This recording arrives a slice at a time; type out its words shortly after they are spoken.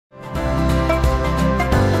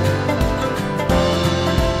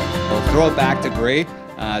throw it back to Gray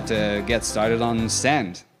to get started on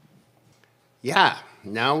sand. Yeah,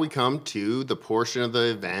 now we come to the portion of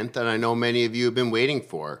the event that I know many of you have been waiting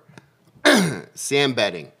for, sand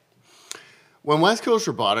bedding. When West Coast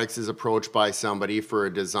Robotics is approached by somebody for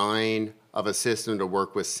a design of a system to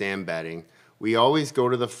work with sand bedding, we always go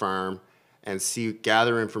to the farm and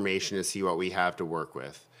gather information to see what we have to work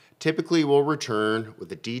with. Typically, we'll return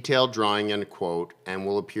with a detailed drawing and a quote, and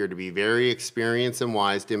will appear to be very experienced and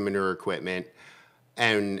wise in manure equipment,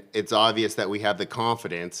 and it's obvious that we have the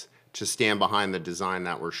confidence to stand behind the design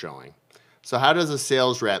that we're showing. So how does a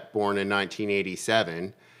sales rep born in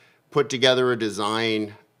 1987 put together a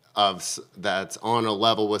design that's on a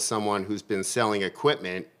level with someone who's been selling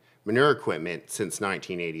equipment, manure equipment, since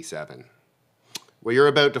 1987? Well, you're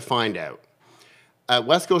about to find out. At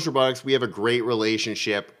West Coast Robotics, we have a great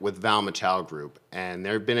relationship with Valmetal Group, and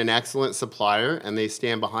they've been an excellent supplier, and they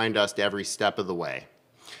stand behind us every step of the way.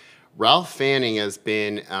 Ralph Fanning has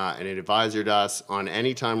been an advisor to us on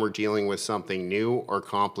any time we're dealing with something new or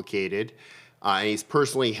complicated, and he's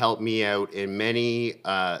personally helped me out in many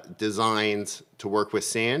designs to work with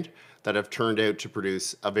sand that have turned out to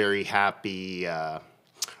produce a very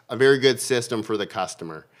good system for the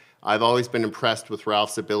customer. I've always been impressed with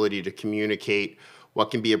Ralph's ability to communicate what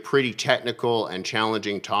can be a pretty technical and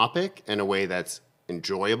challenging topic in a way that's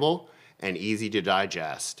enjoyable and easy to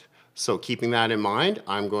digest. So keeping that in mind,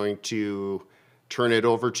 I'm going to turn it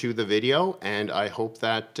over to the video, and I hope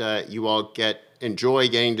that you all enjoy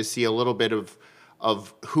getting to see a little bit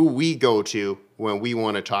of who we go to when we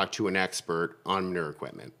want to talk to an expert on manure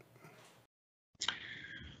equipment.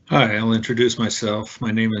 Hi, I'll introduce myself.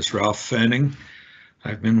 My name is Ralph Fanning.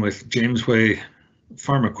 I've been with Jamesway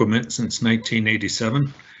Farm Equipment since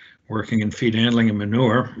 1987, working in feed handling and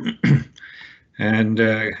manure. And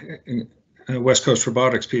West Coast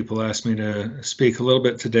Robotics people asked me to speak a little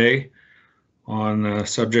bit today on the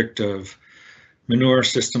subject of manure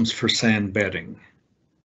systems for sand bedding.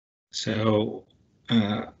 So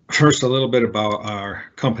first, a little bit about our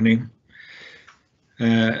company.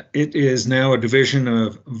 It is now a division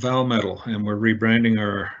of Valmetal, and we're rebranding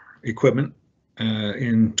our equipment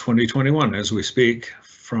in 2021 as we speak,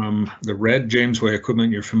 from the red Jamesway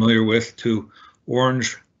equipment you're familiar with to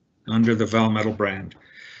orange under the Valmetal brand.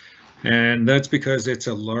 And that's because it's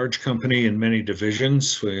a large company in many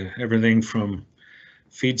divisions, everything from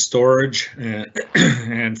feed storage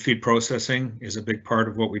and feed processing is a big part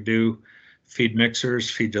of what we do, feed mixers,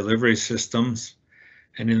 feed delivery systems,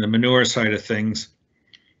 and in the manure side of things,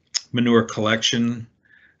 manure collection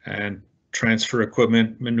and transfer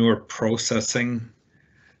equipment, manure processing,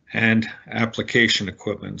 and application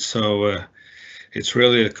equipment. So it's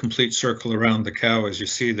really a complete circle around the cow, as you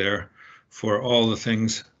see there, for all the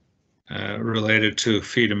things related to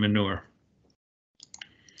feed and manure.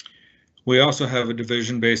 We also have a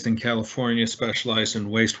division based in California specialized in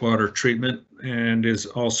wastewater treatment, and is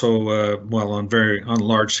also on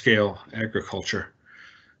large scale agriculture.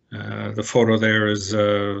 The photo there is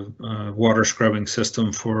a water scrubbing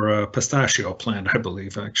system for a pistachio plant, I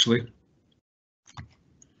believe, actually.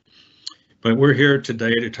 But we're here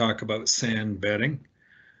today to talk about sand bedding.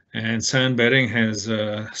 And sand bedding has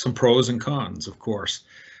some pros and cons, of course.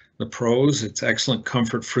 The pros, it's excellent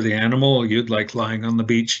comfort for the animal. You'd like lying on the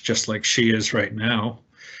beach just like she is right now.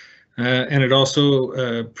 And it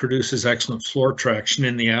also produces excellent floor traction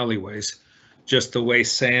in the alleyways, just the way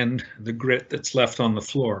sand, the grit that's left on the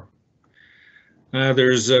floor.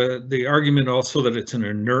 There's the argument also that it's an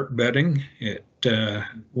inert bedding. It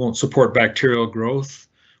won't support bacterial growth,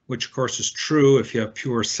 which of course is true if you have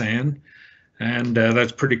pure sand. And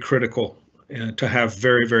that's pretty critical to have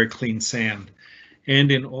very, very clean sand.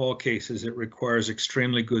 And in all cases, it requires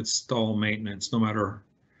extremely good stall maintenance, no matter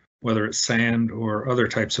whether it's sand or other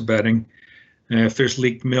types of bedding. If there's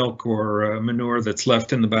leaked milk or manure that's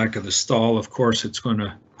left in the back of the stall, of course, it's going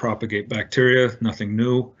to propagate bacteria, nothing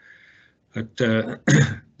new. But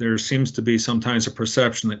there seems to be sometimes a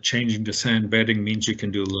perception that changing to sand bedding means you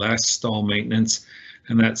can do less stall maintenance,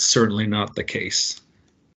 and that's certainly not the case.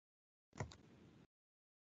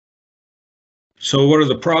 So what are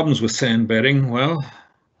the problems with sand bedding? Well,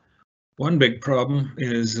 one big problem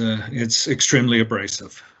is it's extremely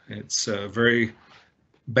abrasive. It's very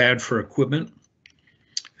bad for equipment.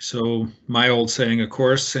 So my old saying, of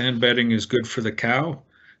course, sand bedding is good for the cow,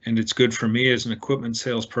 and it's good for me as an equipment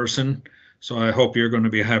salesperson. So I hope you're going to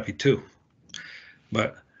be happy too.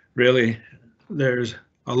 But really, there's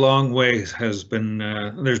a long way there's been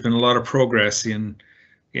a lot of progress in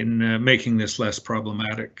making this less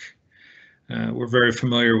problematic. We're very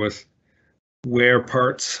familiar with wear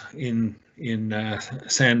parts in in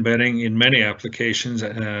sand bedding in many applications,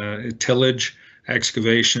 tillage,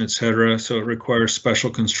 excavation, etc. So it requires special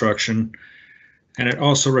construction, and it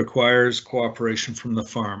also requires cooperation from the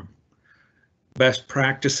farm. Best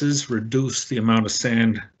practices reduce the amount of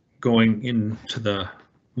sand going into the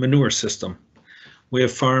manure system. We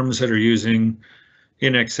have farms that are using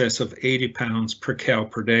in excess of 80 pounds per cow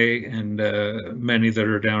per day, and many that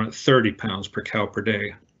are down at 30 pounds per cow per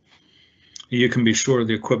day. You can be sure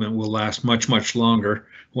the equipment will last much, much longer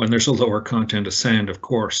when there's a lower content of sand, of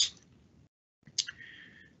course.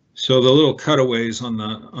 So the little cutaways on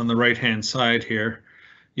the right-hand side here,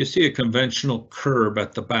 you see a conventional curb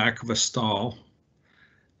at the back of a stall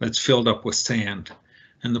that's filled up with sand.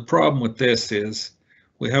 And the problem with this is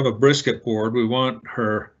we have a brisket board. We want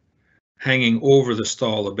her hanging over the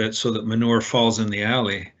stall a bit so that manure falls in the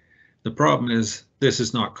alley. The problem is this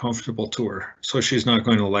is not comfortable to her, so she's not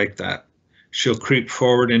going to like that. She'll creep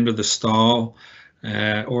forward into the stall,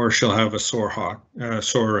 or she'll have a sore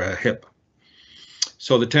hip.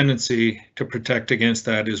 So the tendency to protect against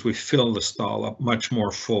that is we fill the stall up much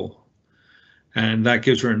more full, and that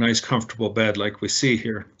gives her a nice comfortable bed like we see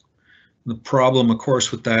here. The problem, of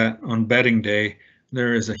course, with that on bedding day,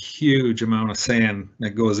 there is a huge amount of sand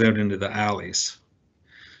that goes out into the alleys.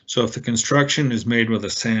 So if the construction is made with a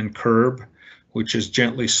sand curb, which is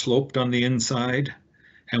gently sloped on the inside,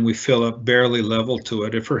 and we fill up barely level to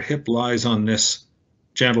it, if her hip lies on this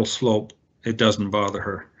gentle slope, it doesn't bother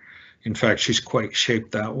her. In fact, she's quite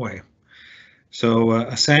shaped that way. So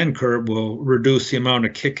a sand curb will reduce the amount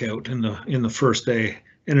of kick out in the first day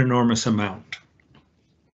an enormous amount.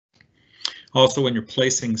 Also, when you're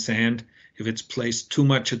placing sand, if it's placed too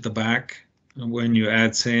much at the back, when you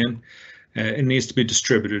add sand, it needs to be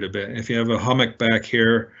distributed a bit. If you have a hummock back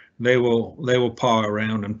here, they will paw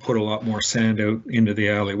around and put a lot more sand out into the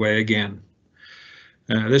alleyway again.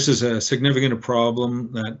 This is a significant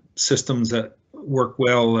problem that systems that work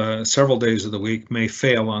well several days of the week may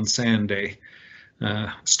fail on sand day,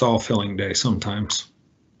 stall filling day sometimes.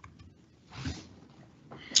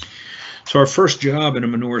 So our first job in a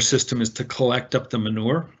manure system is to collect up the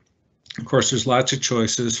manure. Of course, there's lots of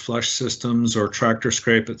choices, flush systems or tractor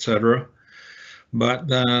scrape, etc. But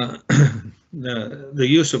the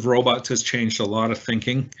use of robots has changed a lot of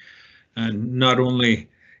thinking. And not only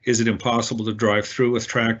is it impossible to drive through with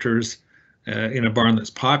tractors in a barn that's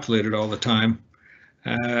populated all the time,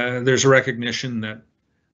 there's a recognition that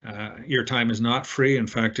your time is not free. In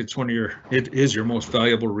fact, it is your most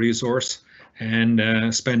valuable resource.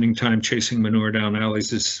 And spending time chasing manure down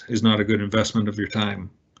alleys is not a good investment of your time.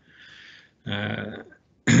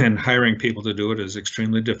 And hiring people to do it is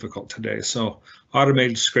extremely difficult today. So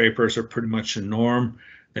automated scrapers are pretty much the norm.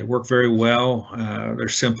 They work very well. They're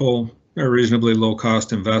simple, they're reasonably low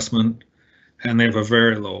cost investment, and they have a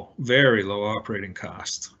very low operating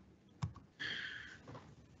cost.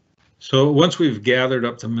 So once we've gathered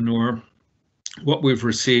up the manure, what we've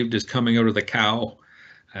received is coming out of the cow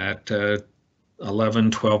at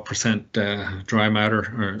 11–12% dry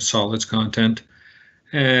matter or solids content,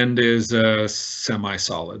 and is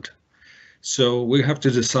semi-solid. So we have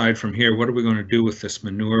to decide from here, what are we going to do with this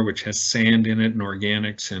manure, which has sand in it and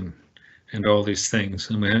organics and all these things.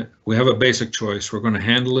 And we have a basic choice. We're going to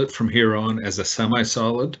handle it from here on as a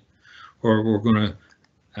semi-solid, or we're going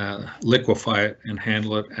to liquefy it and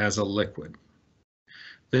handle it as a liquid.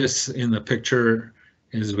 This in the picture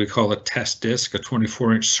is, we call a test disc, a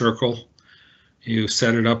 24-inch circle. You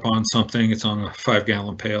set it up on something, it's on a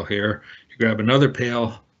 5-gallon pail here. You grab another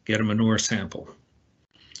pail, get a manure sample.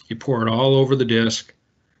 You pour it all over the disc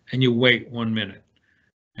and you wait 1 minute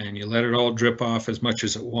and you let it all drip off as much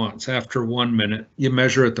as it wants. After 1 minute, you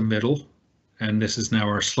measure at the middle, and this is now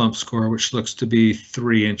our slump score, which looks to be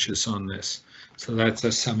 3 inches on this. So that's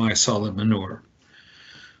a semi-solid manure.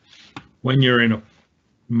 When you're in a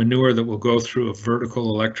manure that will go through a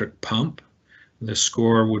vertical electric pump, the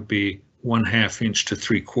score would be 1/2 inch to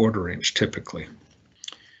 3/4 inch typically.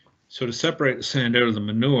 So to separate the sand out of the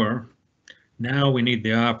manure, now we need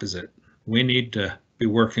the opposite. We need to be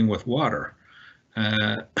working with water.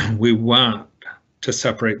 We want to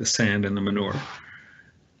separate the sand and the manure.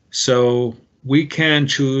 So we can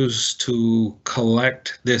choose to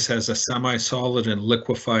collect this as a semi-solid and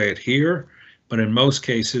liquefy it here, but in most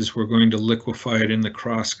cases we're going to liquefy it in the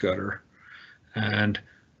cross gutter, and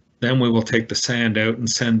then we will take the sand out and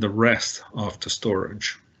send the rest off to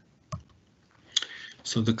storage.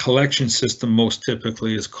 So the collection system most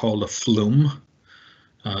typically is called a flume,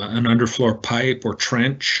 an underfloor pipe or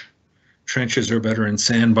trench. Trenches are better in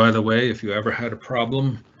sand, by the way. If you ever had a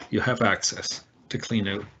problem, you have access to clean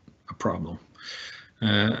out a problem.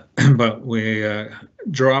 But we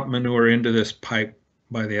drop manure into this pipe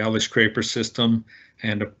by the alley scraper system,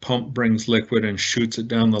 and a pump brings liquid and shoots it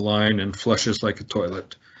down the line and flushes like a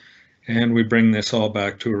toilet. And we bring this all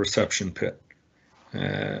back to a reception pit.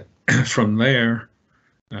 From there,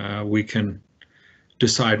 we can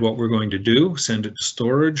decide what we're going to do, send it to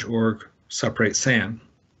storage, or separate sand.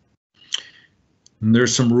 And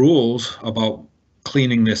there's some rules about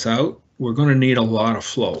cleaning this out. We're going to need a lot of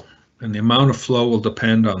flow, and the amount of flow will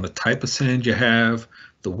depend on the type of sand you have,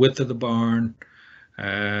 the width of the barn,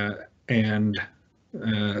 and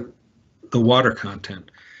the water content.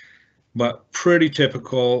 But pretty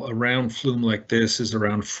typical, a round flume like this is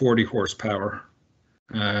around 40 horsepower.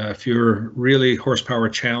 If you're really horsepower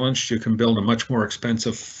challenged, you can build a much more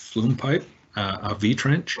expensive flume pipe, a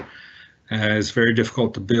V-trench. It's very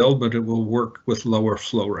difficult to build, but it will work with lower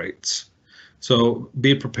flow rates. So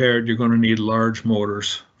be prepared, you're going to need large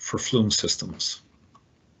motors for flume systems.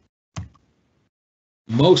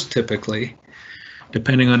 Most typically,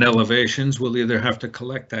 depending on elevations, we'll either have to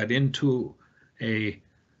collect that into a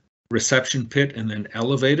reception pit and then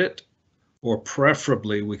elevate it, or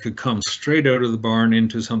preferably we could come straight out of the barn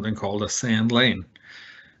into something called a sand lane.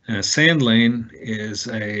 And a sand lane is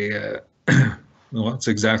a, well, it's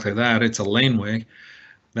exactly that. It's a laneway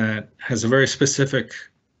that has a very specific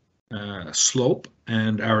slope,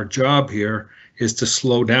 and our job here is to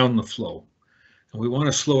slow down the flow. And we want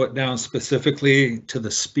to slow it down specifically to the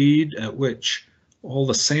speed at which all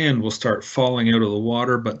the sand will start falling out of the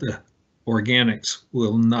water, but the organics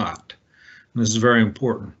will not. And this is very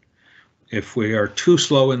important. If we are too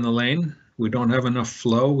slow in the lane, we don't have enough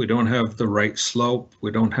flow, we don't have the right slope,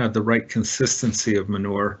 we don't have the right consistency of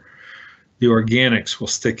manure, the organics will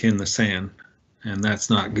stick in the sand, and that's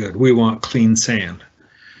not good. We want clean sand.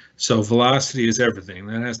 So velocity is everything.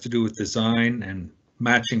 That has to do with design and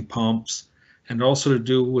matching pumps, and also to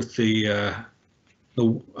do with the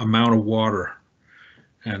amount of water.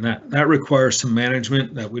 And that requires some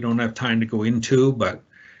management that we don't have time to go into, but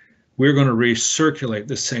we're going to recirculate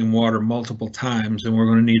the same water multiple times, and we're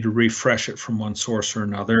going to need to refresh it from one source or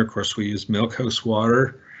another. Of course, we use milkhouse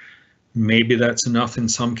water. Maybe that's enough in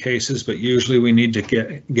some cases, but usually we need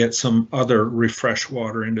to get some other refresh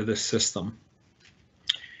water into this system.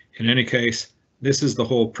 In any case, this is the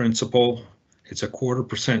whole principle. It's a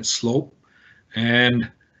 1/4% slope,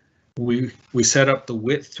 and we set up the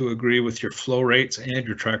width to agree with your flow rates and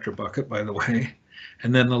your tractor bucket, by the way.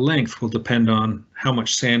 And then the length will depend on how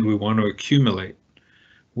much sand we want to accumulate.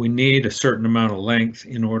 We need a certain amount of length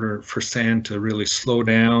in order for sand to really slow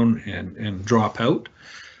down and drop out.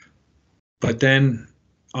 But then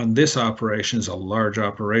on this operation, is a large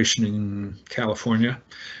operation in California,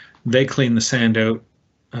 they clean the sand out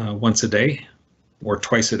once a day or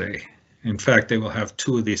twice a day. In fact, they will have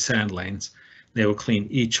 2 of these sand lanes. They will clean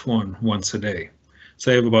each one once a day. So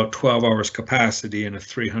they have about 12 hours capacity in a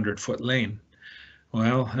 300-foot lane.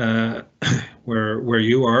 Well, where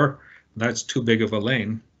you are, that's too big of a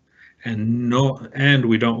lane, and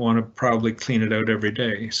we don't want to probably clean it out every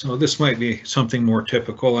day. So this might be something more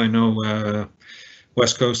typical. I know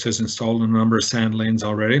West Coast has installed a number of sand lanes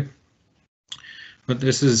already, but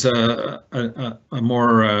this is a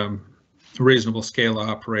more reasonable scale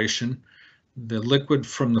operation. The liquid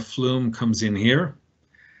from the flume comes in here,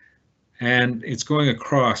 and it's going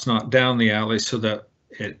across, not down the alley, so that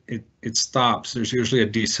it stops. There's usually a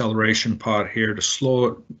deceleration pot here to slow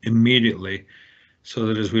it immediately, so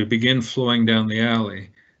that as we begin flowing down the alley,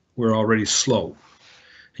 we're already slow.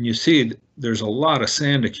 And you see there's a lot of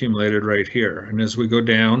sand accumulated right here, and as we go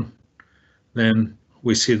down, then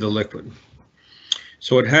we see the liquid.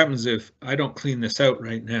 So what happens if I don't clean this out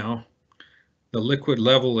right now, the liquid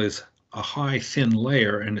level is a high thin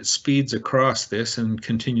layer, and it speeds across this and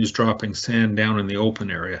continues dropping sand down in the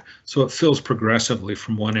open area. So it fills progressively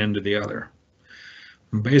from one end to the other.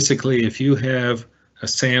 And basically, if you have a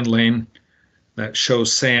sand lane that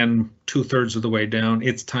shows sand 2/3 of the way down,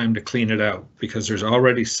 it's time to clean it out, because there's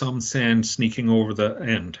already some sand sneaking over the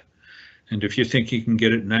end. And if you think you can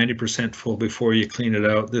get it 90% full before you clean it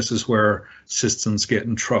out, this is where systems get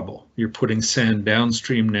in trouble. You're putting sand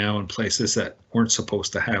downstream now in places that weren't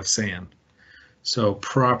supposed to have sand. So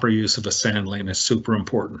proper use of a sand lane is super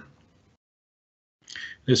important.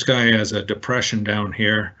 This guy has a depression down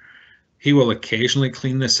here. He will occasionally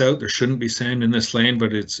clean this out. There shouldn't be sand in this lane,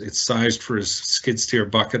 but it's sized for his skid steer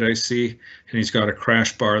bucket, I see. And he's got a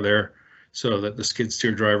crash bar there so that the skid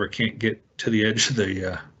steer driver can't get to the edge of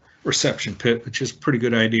the reception pit, which is a pretty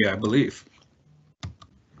good idea, I believe.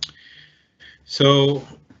 So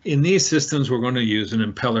in these systems, we're going to use an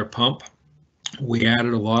impeller pump. We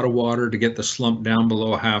added a lot of water to get the slump down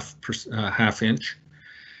below a half inch.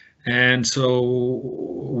 And so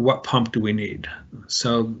what pump do we need?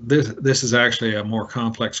 So this is actually a more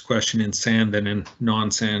complex question in sand than in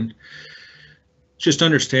non-sand. Just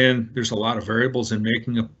understand there's a lot of variables in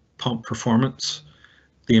making a pump performance.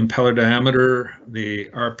 The impeller diameter, the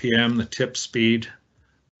RPM, the tip speed,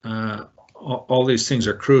 all these things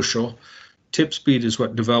are crucial. Tip speed is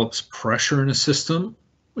what develops pressure in a system,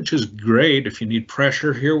 which is great if you need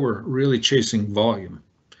pressure. Here we're really chasing volume.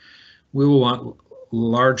 We will want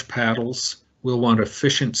large paddles. We'll want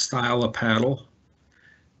efficient style of paddle.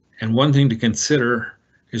 And one thing to consider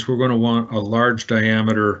is we're going to want a large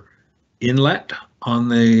diameter inlet on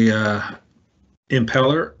the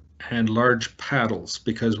impeller and large paddles,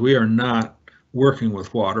 because we are not working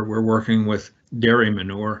with water, we're working with dairy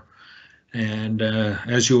manure. And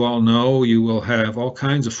as you all know, you will have all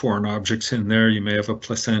kinds of foreign objects in there. You may have a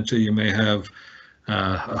placenta, you may have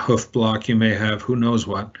a hoof block, you may have who knows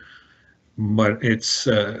what. But it's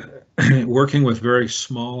working with very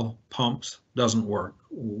small pumps doesn't work.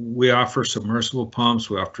 We offer submersible pumps,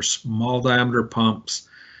 we offer small diameter pumps.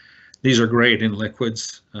 These are great in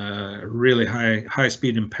liquids, really high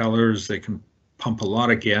speed impellers. They can pump a lot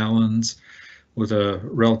of gallons with a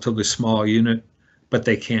relatively small unit, but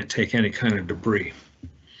they can't take any kind of debris.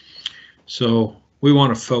 So we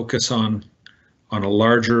want to focus on a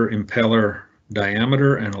larger impeller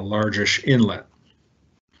diameter and a largish inlet.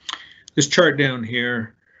 This chart down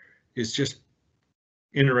here is just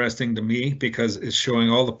interesting to me because it's showing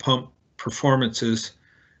all the pump performances,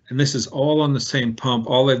 and this is all on the same pump.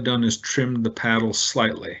 All they've done is trimmed the paddles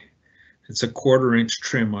slightly. It's a 1/4 inch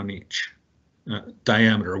trim on each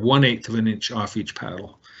diameter, 1/8 of an inch off each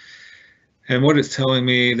paddle. And what it's telling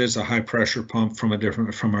me, there's a high pressure pump from our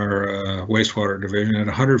wastewater division at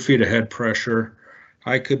 100 feet of head pressure.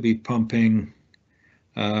 I could be pumping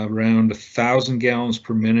around 1,000 gallons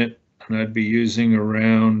per minute, and I'd be using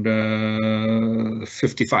around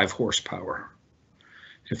 55 horsepower.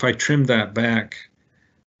 If I trimmed that back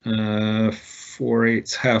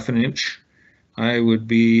 4/8, half an inch, I would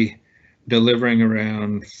be delivering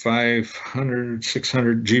around 500,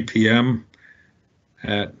 600 GPM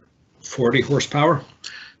at 40 horsepower.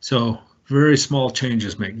 So very small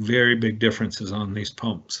changes make very big differences on these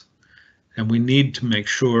pumps. And we need to make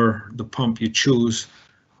sure the pump you choose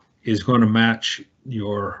is going to match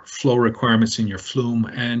your flow requirements in your flume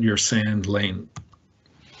and your sand lane.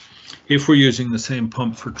 If we're using the same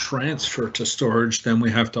pump for transfer to storage, then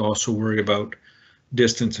we have to also worry about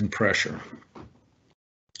distance and pressure.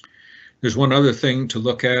 There's one other thing to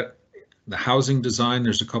look at, the housing design.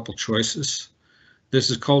 There's a couple choices. This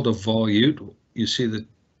is called a volute. You see that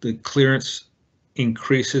the clearance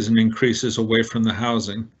increases and increases away from the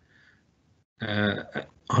housing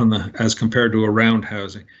as compared to a round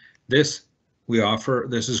housing. This we offer.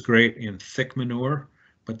 This is great in thick manure,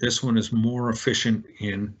 but this one is more efficient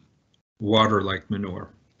in water-like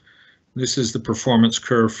manure. This is the performance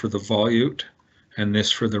curve for the volute, and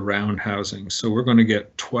this for the round housing. So we're going to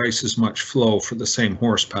get twice as much flow for the same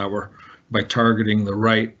horsepower by targeting the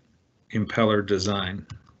right impeller design.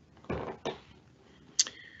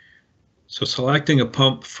 So selecting a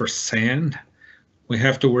pump for sand, we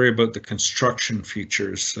have to worry about the construction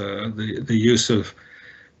features, the use of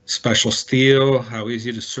special steel, how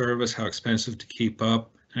easy to service, how expensive to keep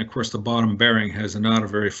up, and of course the bottom bearing has not a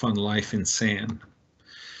very fun life in sand.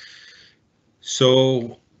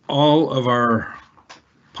 So all of our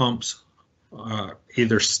pumps,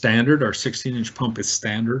 either standard, our 16-inch pump is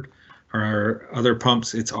standard. Our other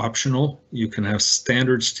pumps, it's optional. You can have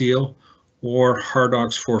standard steel or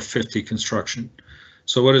Hardox 450 construction.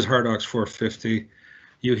 So what is Hardox 450?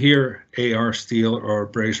 You hear AR steel or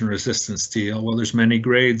abrasion resistant steel. Well, there's many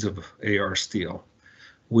grades of AR steel.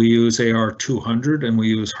 We use AR 200 and we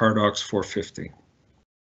use Hardox 450.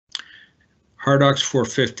 Hardox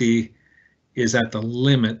 450 is at the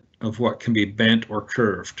limit of what can be bent or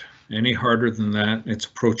curved. Any harder than that, it's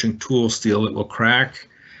approaching tool steel. It will crack.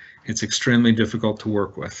 It's extremely difficult to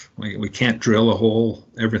work with. We can't drill a hole.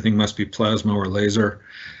 Everything must be plasma or laser.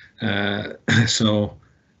 So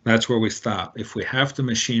that's where we stop. If we have to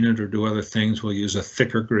machine it or do other things, we'll use a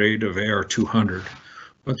thicker grade of AR 200.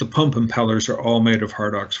 But the pump impellers are all made of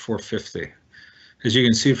Hardox 450. As you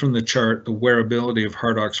can see from the chart, the wearability of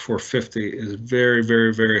Hardox 450 is very,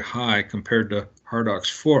 very, very high compared to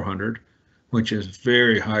Hardox 400, which is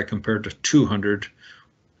very high compared to 200,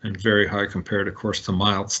 and very high compared, of course, to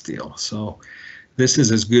mild steel. So this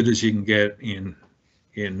is as good as you can get in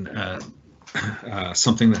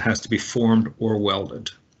something that has to be formed or welded.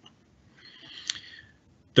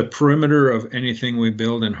 The perimeter of anything we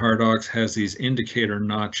build in Hardox has these indicator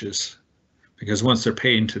notches because once they're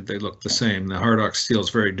painted, they look the same. The Hardox steel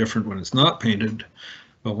is very different when it's not painted,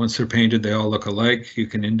 but once they're painted, they all look alike. You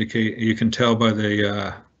can tell by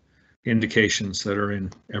the indications that are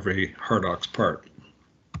in every Hardox part.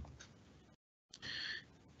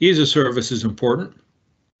 Ease of service is important.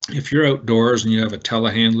 If you're outdoors and you have a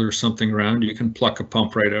telehandler or something around, you can pluck a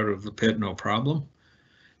pump right out of the pit, no problem.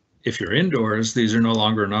 If you're indoors, these are no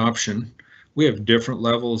longer an option. We have different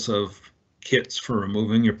levels of kits for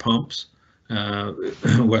removing your pumps.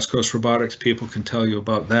 West Coast Robotics people can tell you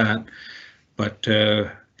about that, but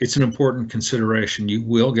it's an important consideration. You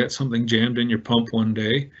will get something jammed in your pump one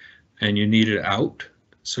day and you need it out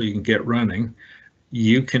so you can get running.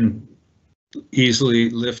 You can easily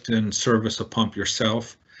lift and service a pump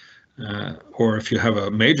yourself. Or if you have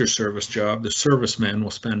a major service job, the serviceman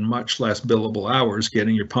will spend much less billable hours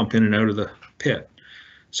getting your pump in and out of the pit.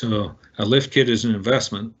 So a lift kit is an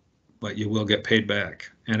investment, but you will get paid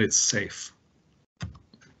back, and it's safe.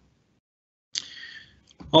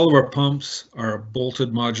 All of our pumps are a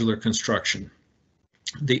bolted modular construction.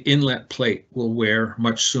 The inlet plate will wear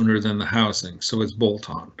much sooner than the housing, so it's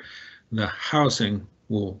bolt-on. The housing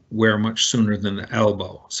will wear much sooner than the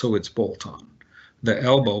elbow, so it's bolt-on. The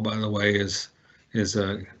elbow, by the way, is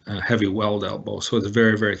a heavy weld elbow, so it's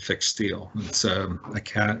very, very thick steel. It's a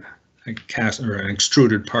cast or an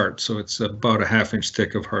extruded part, so it's about a ½ inch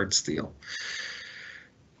thick of hard steel.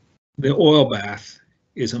 The oil bath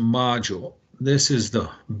is a module. This is the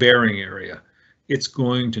bearing area. It's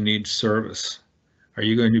going to need service. Are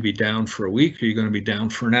you going to be down for a week? Or are you going to be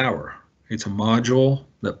down for an hour? It's a module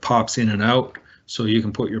that pops in and out, so you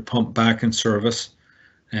can put your pump back in service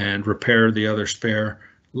and repair the other spare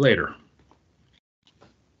later.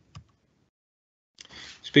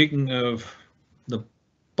 Speaking of the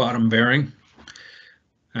bottom bearing,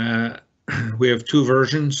 we have two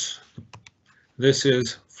versions. This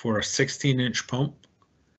is for a 16-inch pump,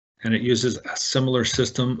 and it uses a similar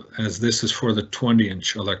system as this is for the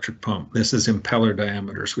 20-inch electric pump. This is impeller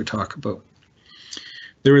diameters we talk about.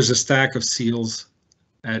 There is a stack of seals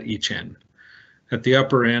at each end. At the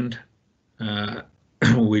upper end,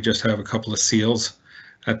 we just have a couple of seals.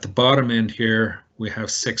 At the bottom end here, we have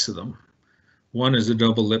 6 of them. One is a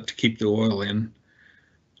double lip to keep the oil in.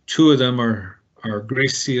 2 of them are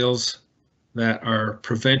grease seals that are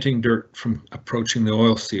preventing dirt from approaching the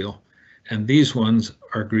oil seal. And these ones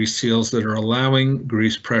are grease seals that are allowing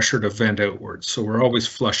grease pressure to vent outwards. So we're always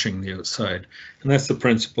flushing the outside. And that's the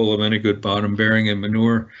principle of any good bottom bearing in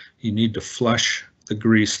manure. You need to flush the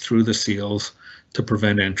grease through the seals to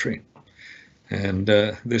prevent entry. And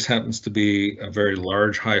this happens to be a very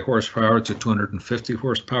large high horsepower. It's a 250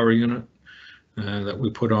 horsepower unit that we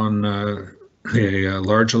put on the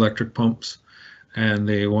large electric pumps. And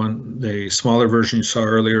the smaller version you saw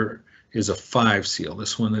earlier is a 5 seal.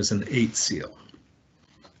 This one is an 8 seal.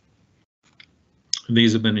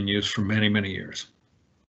 These have been in use for many, many years.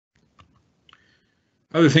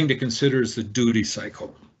 Other thing to consider is the duty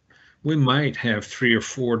cycle. We might have 3 or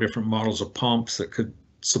 4 different models of pumps that could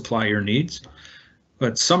supply your needs,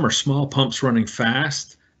 but some are small pumps running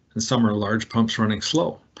fast and some are large pumps running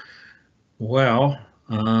slow. Well,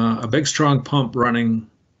 a big strong pump running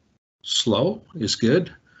slow is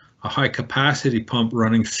good. A high capacity pump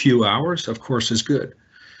running few hours, of course, is good.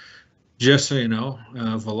 Just so you know,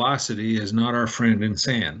 velocity is not our friend in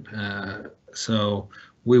sand. So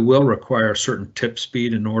we will require a certain tip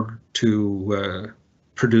speed in order to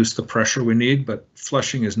produce the pressure we need, but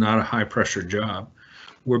flushing is not a high pressure job.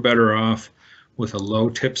 We're better off with a low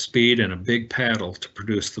tip speed and a big paddle to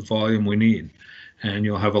produce the volume we need, and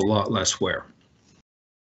you'll have a lot less wear.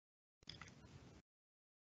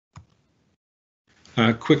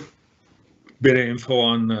 A quick bit of info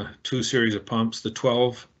on the 2 series of pumps. The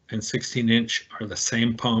 12 and 16-inch are the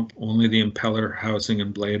same pump, only the impeller, housing,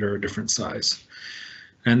 and blade are a different size.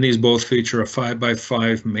 And these both feature a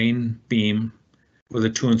 5x5 main beam with a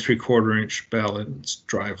 2 3/4-inch balance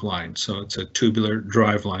drive line. So it's a tubular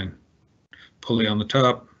drive line, pulley on the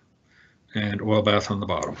top and oil bath on the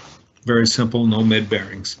bottom. Very simple, no mid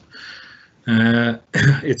bearings.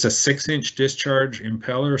 It's a 6-inch discharge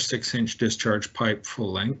impeller, 6-inch discharge pipe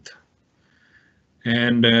full length.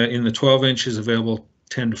 And in the 12 inches available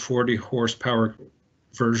 10 to 40 horsepower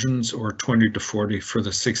versions or 20 to 40 for the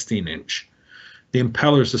 16-inch. The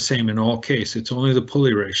impeller is the same in all cases. It's only the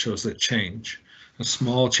pulley ratios that change. A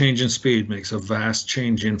small change in speed makes a vast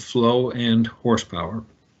change in flow and horsepower.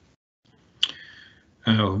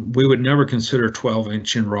 We would never consider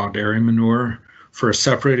 12-inch in raw dairy manure. For a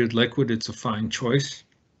separated liquid, it's a fine choice.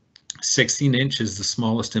 16-inch is the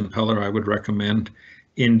smallest impeller I would recommend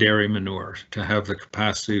in dairy manure to have the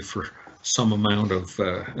capacity for some amount of,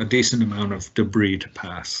 a decent amount of debris to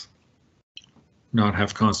pass, not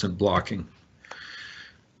have constant blocking.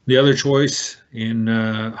 The other choice in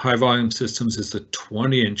high volume systems is the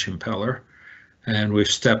 20-inch impeller, and we've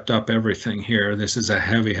stepped up everything here. This is a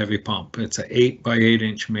heavy, heavy pump. It's an 8 by 8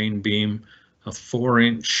 inch main beam, a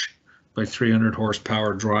 4-inch by 300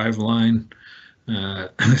 horsepower drive line,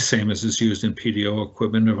 same as is used in PDO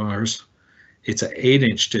equipment of ours. It's an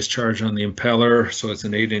 8-inch discharge on the impeller, so it's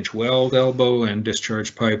an 8-inch weld elbow and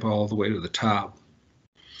discharge pipe all the way to the top.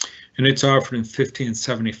 And it's offered in 50 and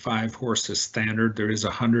 75 horse as standard. There is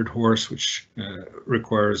 100 horse, which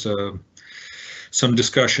requires some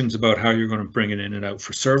discussions about how you're going to bring it in and out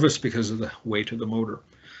for service because of the weight of the motor.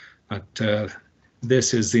 But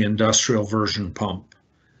this is the industrial version pump.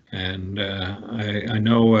 And I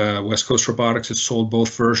know West Coast Robotics has sold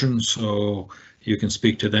both versions, so you can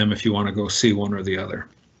speak to them if you want to go see one or the other.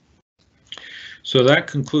 So that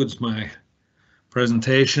concludes my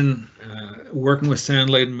presentation. Working with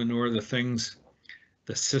sand-laden manure,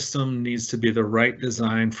 the system needs to be the right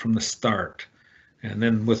design from the start. And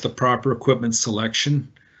then with the proper equipment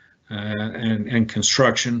selection and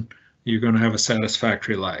construction, you're going to have a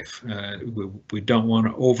satisfactory life. We don't want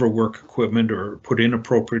to overwork equipment or put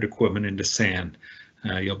inappropriate equipment into sand.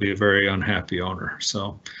 You'll be a very unhappy owner.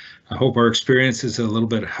 So I hope our experience is a little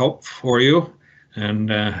bit of help for you. And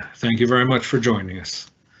thank you very much for joining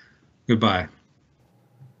us. Goodbye.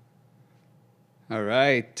 All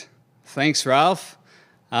right. Thanks, Ralph.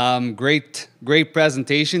 Great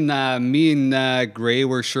presentation. Me and Gray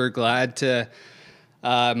were sure glad to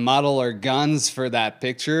model our guns for that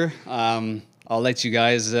picture. I'll let you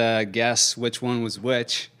guys guess which one was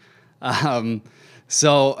which.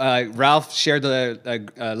 So Ralph shared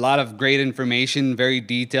a lot of great information, very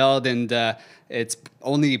detailed, and it's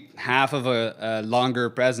only half of a longer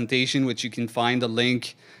presentation, which you can find the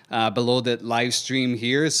link below the live stream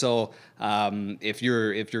here. So if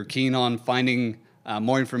you're keen on finding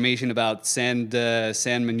more information about sand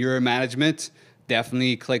manure management,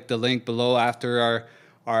 definitely click the link below after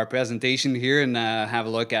our presentation here and have a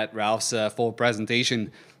look at Ralph's full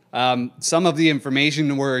presentation. Some of the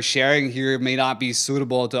information we're sharing here may not be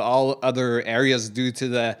suitable to all other areas due to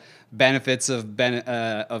the benefits of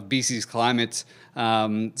BC's climate.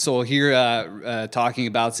 So here, talking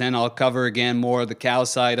about sand, I'll cover again more of the cow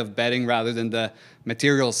side of bedding rather than the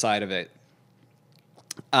material side of it.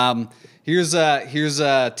 Here's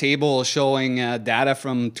a table showing data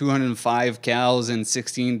from 205 cows in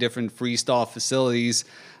 16 different freestall facilities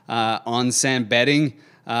on sand bedding.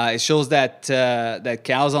 It shows that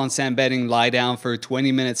cows on sand bedding lie down for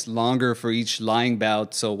 20 minutes longer for each lying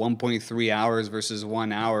bout, so 1.3 hours versus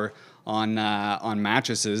 1 hour on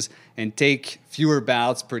mattresses, and take fewer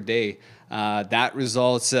bouts per day. That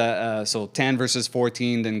results so 10 versus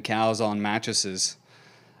 14 than cows on mattresses.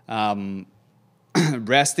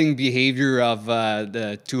 Resting behavior of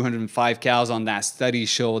the 205 cows on that study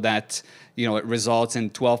show that it results in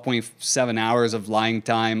 12.7 hours of lying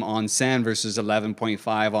time on sand versus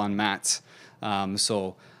 11.5 on mats.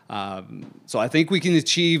 So I think we can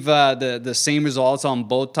achieve the same results on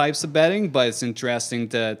both types of bedding, but it's interesting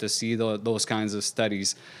to see those kinds of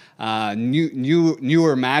studies.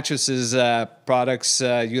 Newer mattresses products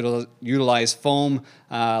utilize foam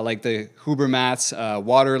like the Huber mats,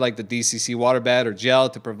 water like the DCC Waterbed or gel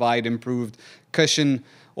to provide improved cushion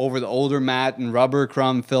over the older mat, and rubber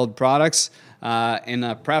crumb-filled products.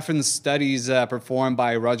 In preference studies performed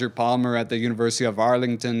by Roger Palmer at the University of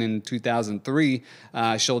Arlington in 2003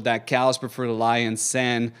 showed that cows prefer to lie in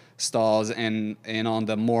sand stalls and on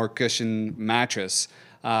the more cushioned mattress.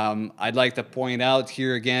 I'd like to point out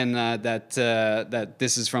here again that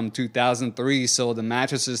this is from 2003, so the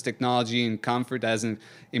mattresses technology and comfort has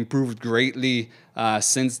improved greatly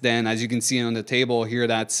since then. As you can see on the table here,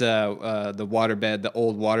 that's the waterbed, the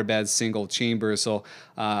old waterbed single chamber. So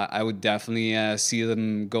I would definitely see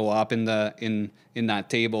them go up in that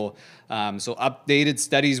table. So updated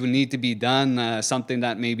studies would need to be done, something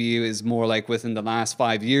that maybe is more like within the last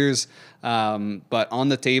 5 years. But on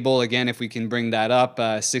the table, again, if we can bring that up,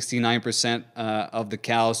 69% of the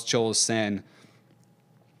cows chose sand.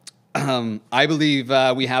 I believe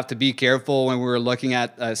we have to be careful when we're looking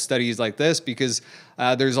at studies like this because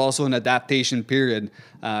there's also an adaptation period.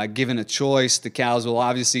 Given a choice, the cows will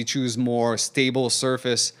obviously choose more stable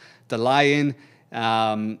surface to lie in,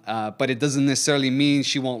 but it doesn't necessarily mean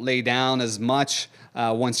she won't lay down as much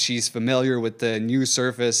once she's familiar with the new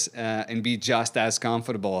surface and be just as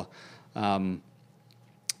comfortable.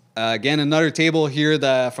 Again, another table here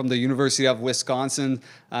from the University of Wisconsin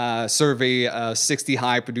survey 60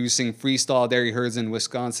 high producing freestall dairy herds in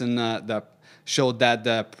Wisconsin. The showed that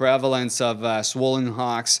the prevalence of swollen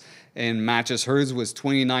hocks in matches herds was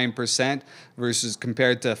 29% versus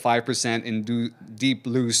compared to 5% in deep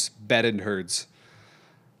loose bedded herds.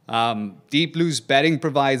 Deep loose bedding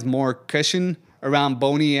provides more cushion around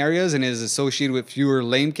bony areas and is associated with fewer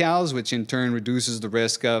lame cows, which in turn reduces the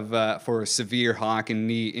risk of for severe hock and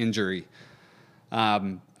knee injury.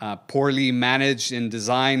 Poorly managed in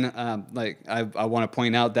design, I want to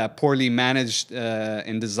point out that poorly managed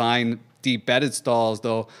in design deep bedded stalls,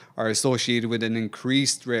 though, are associated with an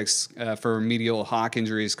increased risk for medial hock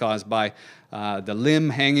injuries caused by the limb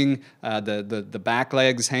hanging, the back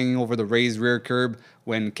legs hanging over the raised rear curb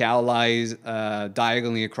when cow lies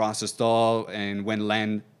diagonally across the stall, and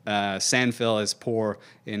when sand fill is poor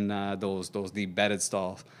in those deep bedded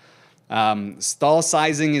stalls. Stall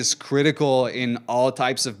sizing is critical in all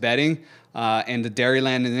types of bedding, and the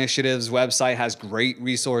Dairyland Initiative's website has great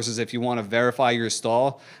resources if you want to verify your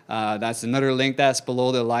stall. That's another link that's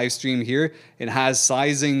below the live stream here. It has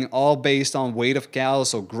sizing all based on weight of cows,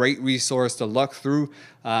 so great resource to look through.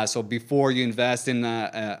 So before you invest in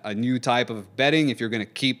a new type of bedding, if you're going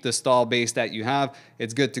to keep the stall base that you have,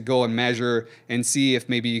 it's good to go and measure and see if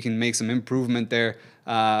maybe you can make some improvement there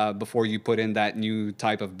before you put in that new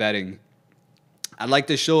type of bedding. I'd like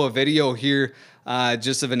to show a video here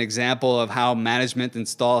just of an example of how management and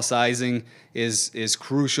stall sizing is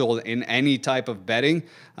crucial in any type of bedding,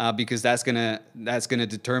 because that's gonna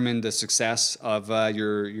determine the success of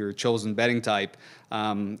your chosen bedding type.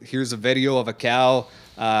 Here's a video of a cow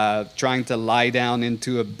trying to lie down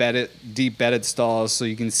into a deep bedded stall, so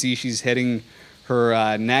you can see she's hitting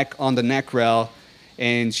her neck on the neck rail,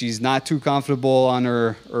 and she's not too comfortable on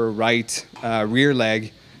her right rear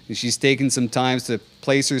leg. And she's taking some time to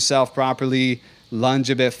place herself properly, lunge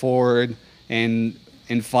a bit forward, and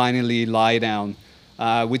finally lie down,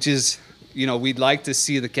 which is, we'd like to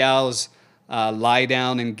see the cows lie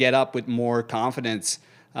down and get up with more confidence.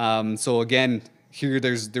 So again, here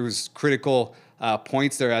there's critical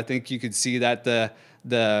points there. I think you could see that the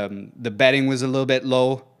bedding was a little bit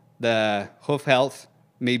low, the hoof health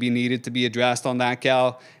maybe needed to be addressed on that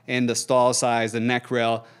cow, and the stall size, the neck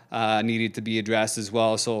rail, needed to be addressed as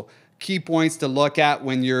well. So key points to look at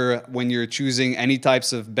when you're choosing any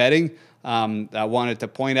types of bedding, I wanted to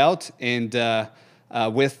point out. And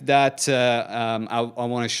with that, I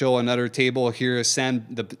want to show another table here,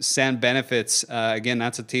 the sand benefits. Again,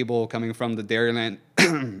 that's a table coming from the Dairyland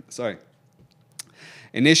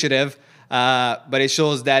Initiative. But it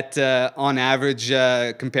shows that on average,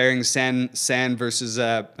 comparing sand versus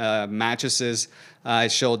mattresses,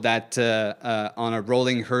 it showed that on a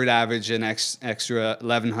rolling herd average, an extra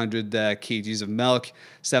 1,100 kgs of milk,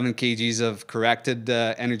 7 kgs of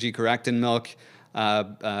energy corrected milk,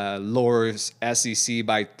 lowers SEC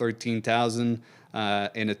by 13,000,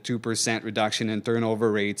 and a 2% reduction in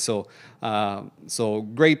turnover rate. So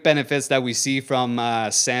great benefits that we see from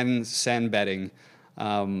sand bedding.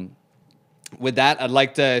 With that, I'd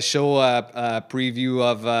like to show a preview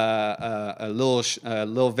of a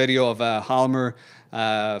little video of Halmer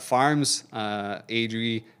Farms,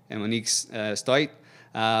 Adri and Monique Stoit.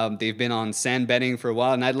 They've been on sand bedding for a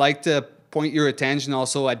while, and I'd like to point your attention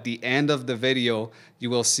also at the end of the video. You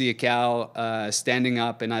will see a cow standing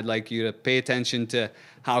up, and I'd like you to pay attention to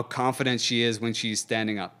how confident she is when she's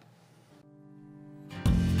standing up.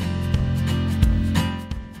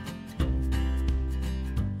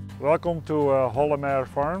 Welcome to Halmer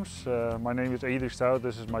Farms. My name is Adri Stout.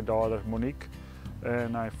 This is my daughter Monique,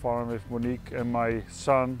 and I farm with Monique and my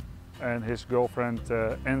son and his girlfriend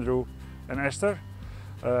Andrew and Esther.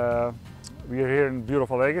 We are here in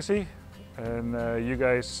beautiful Legacy, and you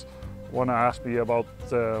guys want to ask me about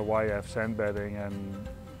why I have sand bedding and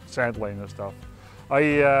sand lane and stuff.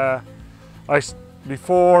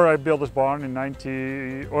 Before I built this barn in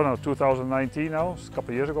 2019 now, it's a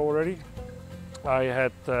couple of years ago already, I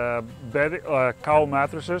had cow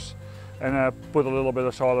mattresses, and I put a little bit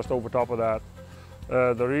of sawdust over top of that.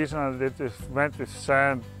 The reason I went with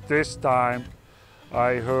sand this time,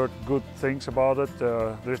 I heard good things about it.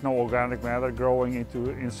 There's no organic matter growing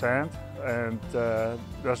in sand, and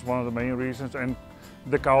that's one of the main reasons. And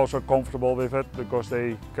the cows are comfortable with it because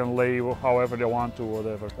they can lay however they want to, or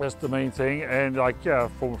whatever. That's the main thing. And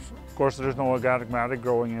of course, there's no organic matter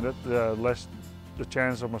growing in it. The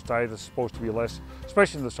chance of mastitis is supposed to be less,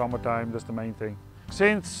 especially in the summertime. That's the main thing.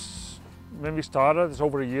 Since when we started, it's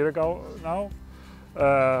over a year ago now,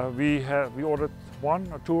 we ordered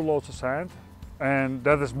 1 or 2 loads of sand, and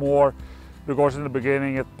that is more because in the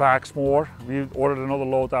beginning it packs more. We ordered another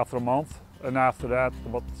load after a month, and after that,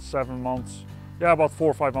 about 7 months, about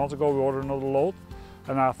 4 or 5 months ago, we ordered another load,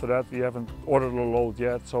 and after that we haven't ordered a load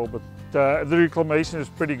yet. But the reclamation is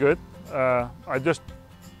pretty good.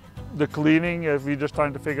 The cleaning, we're just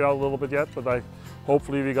trying to figure out a little bit yet, but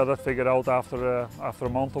hopefully we got that figured out after a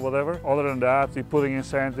month or whatever. Other than that, we're putting in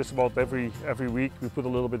sand just about every week. We put a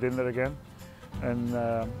little bit in there again, and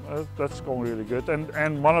that's going really good.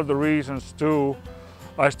 And one of the reasons too,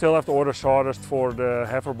 I still have to order sawdust for the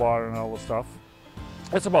heifer bar and all the stuff.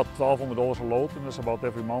 It's about $1,200 a load, and it's about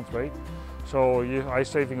every month, right? So I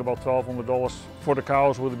saving about $1,200 for the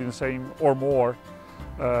cows would have been the same or more.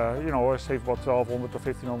 You know, I save about $1,200 to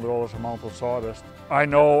 $1,500 a month on sawdust. I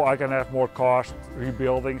know I can have more cost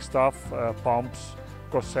rebuilding stuff, pumps,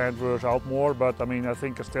 because sand wears out more, but I mean, I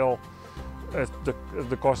think still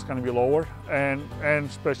the cost is going to be lower, and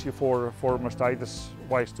especially for mastitis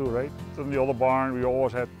wise too, right? In the other barn, we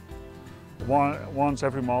always had once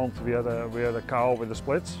every month we had a cow with the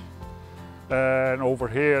splits, and over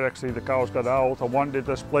here actually the cows got out, and one did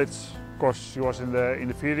the splits because she was in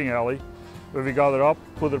the feeding alley. When we got her up,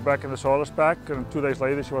 put her back in the sawdust pack, and 2 days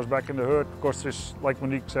later she was back in the herd. Because this, like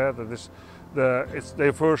Monique said,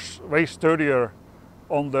 they're first way sturdier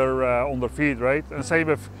on their feet, right? And same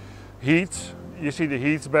with heat. You see the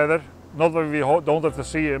heats better. Not that we don't have to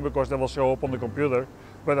see them because they will show up on the computer,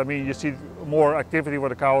 but I mean you see more activity with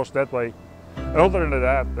the cows that way. Other than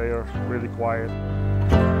that, they are really quiet.